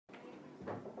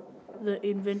The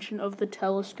Invention of the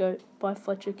Telescope by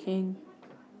Fletcher.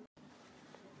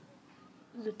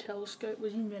 The telescope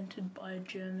was invented by a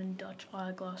German-Dutch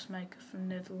eyeglass maker from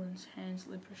Netherlands, Hans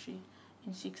Lippershey,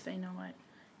 in 1608.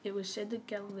 It was said that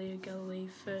Galileo Galilei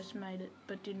first made it,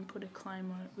 but didn't put a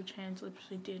claim on it, which Hans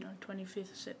Lippershey did on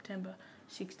 25th September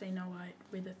 1608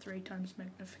 with a 3 times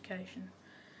magnification.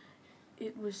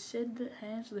 It was said that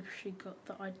Hans Lippershey got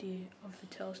the idea of the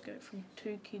telescope from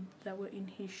 2 kids that were in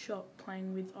his shop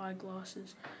playing with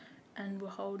eyeglasses and were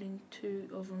holding 2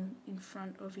 of them in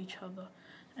front of each other,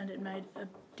 and it made a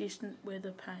distant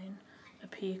weather pane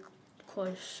appear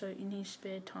close, so in his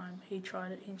spare time he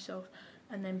tried it himself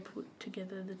and then put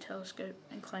together the telescope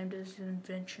and claimed it as an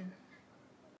invention.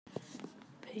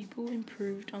 People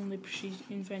improved on Lippershey's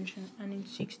invention and in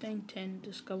 1610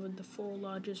 discovered the 4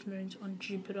 largest moons on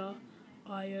Jupiter,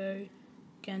 Io,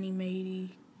 Ganymede,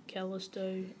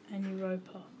 Callisto and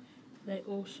Europa. They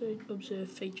also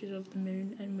observed features of the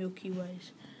Moon and Milky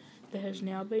Ways. There has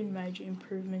now been major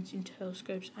improvements in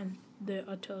telescopes, and there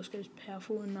are telescopes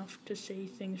powerful enough to see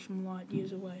things from light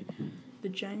years away. The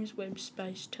James Webb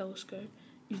Space Telescope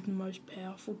is the most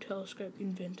powerful telescope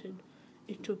invented.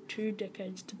 It took 2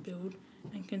 decades to build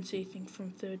and can see things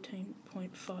from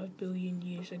 13.5 billion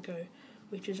years ago,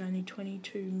 which is only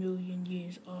 22 million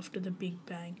years after the Big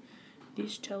Bang.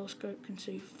 This telescope can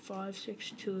see 5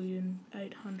 sextillion,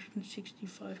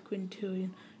 865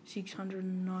 quintillion,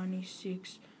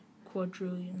 696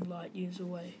 quadrillion light years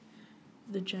away.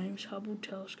 The James Hubble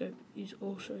telescope is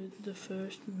also the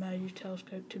first major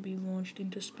telescope to be launched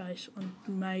into space on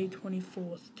May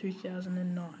 24th,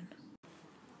 2009.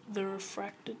 The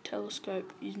refracted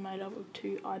telescope is made up of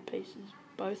 2 eyepieces.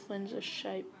 Both lenses are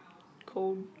shaped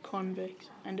called convex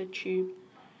and a tube.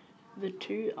 The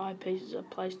 2 eyepieces are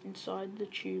placed inside the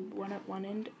tube, one at one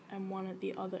end and one at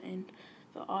the other end.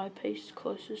 The eyepiece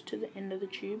closest to the end of the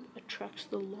tube attracts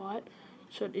the light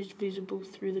so it is visible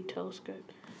through the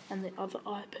telescope, and the other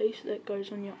eyepiece that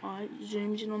goes on your eye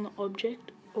zooms in on the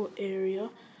object or area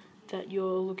that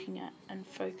you're looking at and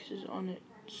focuses on it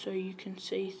so you can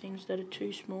see things that are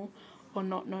too small or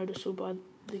not noticeable by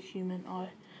the human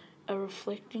eye. A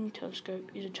reflecting telescope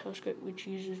is a telescope which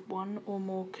uses 1 or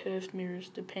more curved mirrors,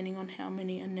 depending on how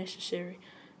many are necessary,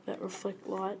 that reflect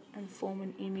light and form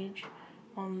an image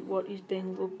on what is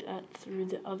being looked at through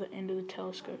the other end of the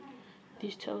telescope.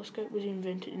 This telescope was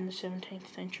invented in the 17th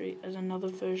century as another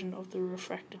version of the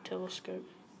refracted telescope.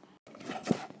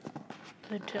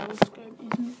 The telescope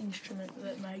is an instrument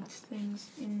that makes things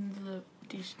in the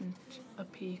distance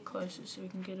appear closer so we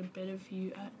can get a better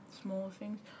view at smaller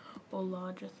things or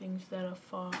larger things that are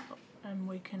far and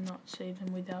we cannot see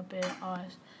them with our bare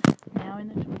eyes. Now in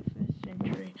the 21st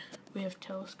century, we have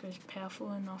telescopes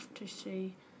powerful enough to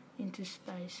see into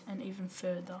space and even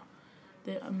further.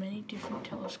 There are many different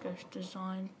telescopes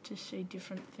designed to see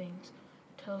different things.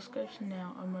 Telescopes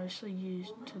now are mostly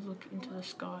used to look into the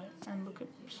sky and look at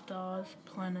stars,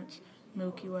 planets,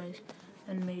 Milky Ways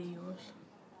and meteors.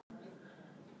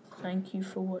 Thank you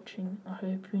for watching. I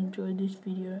hope you enjoyed this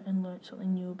video and learnt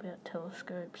something new about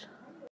telescopes.